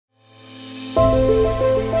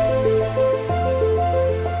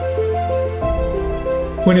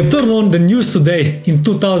When you turn on the news today in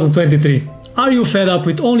 2023, are you fed up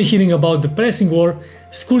with only hearing about depressing war,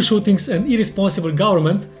 school shootings and irresponsible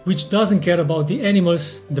government which doesn't care about the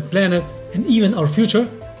animals, the planet and even our future?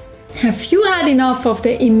 Have you had enough of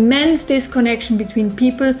the immense disconnection between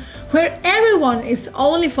people where everyone is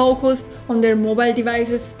only focused on their mobile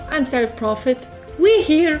devices and self-profit? We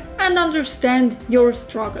hear and understand your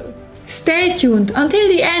struggle. Stay tuned until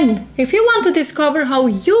the end if you want to discover how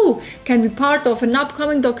you can be part of an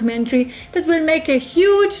upcoming documentary that will make a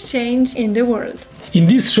huge change in the world. In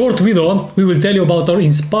this short video, we will tell you about our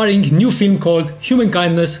inspiring new film called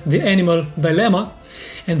Humankindness, the Animal Dilemma,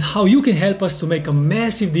 and how you can help us to make a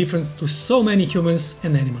massive difference to so many humans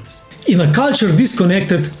and animals. In a culture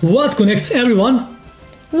disconnected, what connects everyone?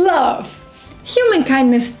 Love.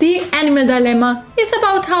 Humankindness, the Animal Dilemma is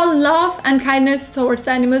about how love and kindness towards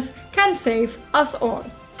animals can save us all.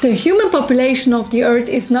 The human population of the Earth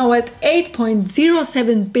is now at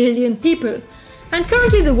 8.07 billion people, and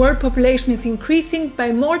currently the world population is increasing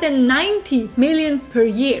by more than 90 million per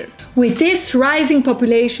year. With this rising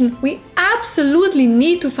population, we absolutely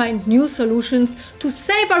need to find new solutions to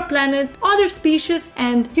save our planet, other species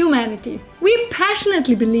and humanity. We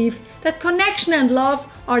passionately believe that connection and love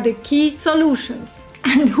are the key solutions.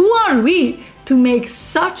 And who are we to make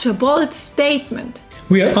such a bold statement?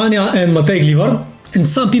 We are Anja and Matej Glivar, and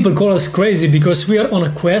some people call us crazy because we are on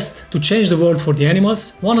a quest to change the world for the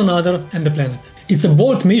animals, one another and the planet. It's a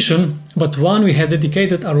bold mission, but one we have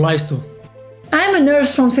dedicated our lives to. I'm a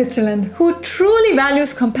nurse from Switzerland who truly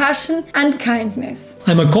values compassion and kindness.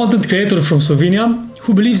 I'm a content creator from Slovenia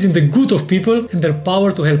who believes in the good of people and their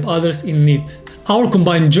power to help others in need. Our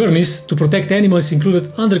combined journeys to protect animals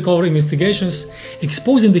included undercover investigations,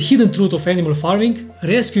 exposing the hidden truth of animal farming,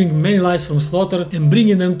 rescuing many lives from slaughter and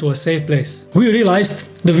bringing them to a safe place. We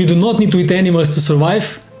realized that we do not need to eat animals to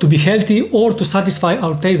survive, to be healthy or to satisfy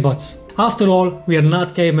our taste buds. After all, we are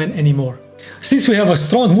not cavemen anymore. Since we have a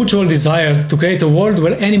strong mutual desire to create a world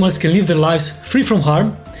where animals can live their lives free from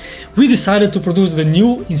harm, we decided to produce the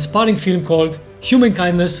new inspiring film called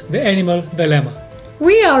Humankindness, the Animal Dilemma.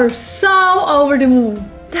 We are so over the moon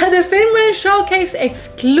that the film will showcase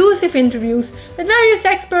exclusive interviews with various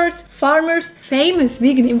experts, farmers, famous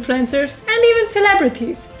vegan influencers and even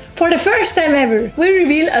celebrities. For the first time ever, we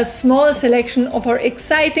reveal a small selection of our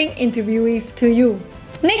exciting interviewees to you.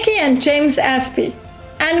 Nicky and James Aspey,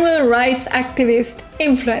 animal rights activist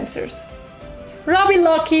influencers. Robbie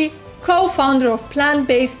Lockie, co-founder of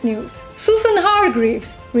Plant-Based News. Susan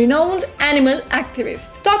Hargreaves, renowned animal activist.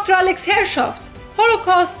 Dr. Hershaft,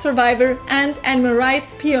 Holocaust survivor and animal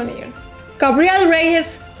rights pioneer. Gabrielle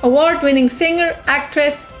Reyes, award-winning singer,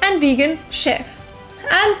 actress and vegan chef.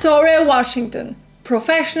 And Torre Washington,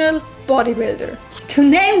 professional bodybuilder. To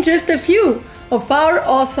name just a few of our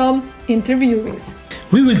awesome interviewees.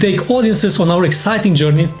 We will take audiences on our exciting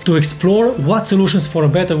journey to explore what solutions for a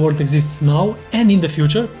better world exists now and in the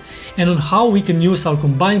future, and on how we can use our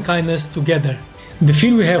combined kindness together. The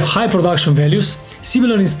film will have high production values,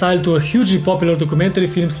 similar in style to a hugely popular documentary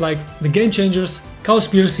films like The Game Changers,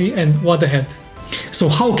 𝗀𝗄𝗃 and 𝗏𝗏. So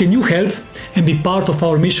how can you help and be part of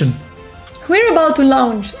our mission? We're about to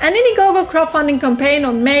launch an Indiegogo crowdfunding campaign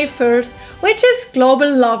on May 1st, which is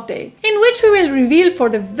Global Love Day, in which we will reveal for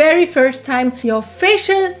the very first time the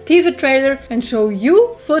official teaser trailer and show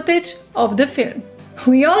you footage of the film.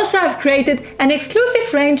 We also have created an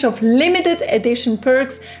exclusive range of limited edition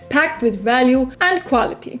perks packed with value and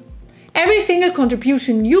quality. Every single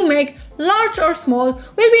contribution you make, large or small,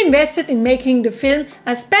 will be invested in making the film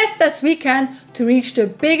as best as we can to reach the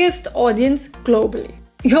biggest audience globally.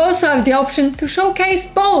 You also have the option to showcase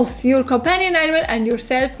both your companion animal and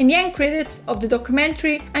yourself in the end credits of the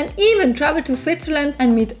documentary, and even travel to Switzerland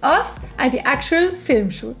and meet us at the actual film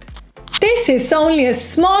shoot. This is only a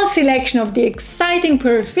small selection of the exciting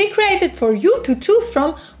perks we created for you to choose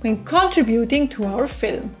from when contributing to our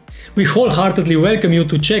film. We wholeheartedly welcome you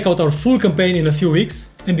to check out our full campaign in a few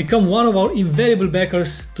weeks and become one of our invaluable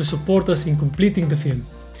backers to support us in completing the film.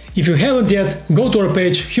 If you haven't yet, go to our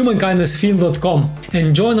page humankindnessfilm.com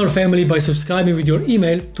and join our family by subscribing with your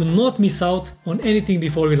email to not miss out on anything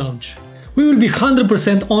before we launch. We will be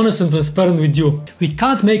 100% honest and transparent with you. We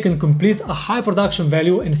can't make and complete a high production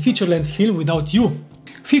value and feature-length film without you.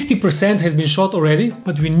 50% has been shot already,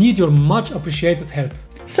 but we need your much appreciated help.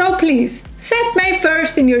 So please, set May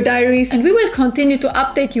 1st in your diaries and we will continue to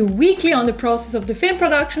update you weekly on the process of the film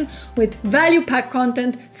production with value-packed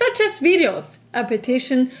content such as videos, a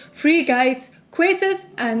petition, free guides, quizzes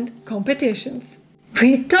and competitions.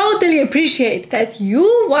 We totally appreciate that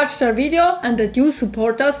you watched our video and that you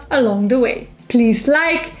support us along the way. Please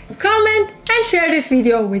like, comment and share this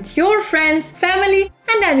video with your friends, family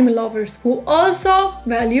and animal lovers who also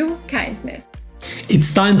value kindness.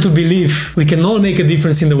 It's time to believe we can all make a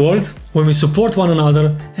difference in the world when we support one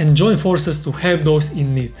another and join forces to help those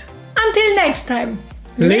in need. Until next time,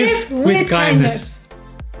 live with kindness.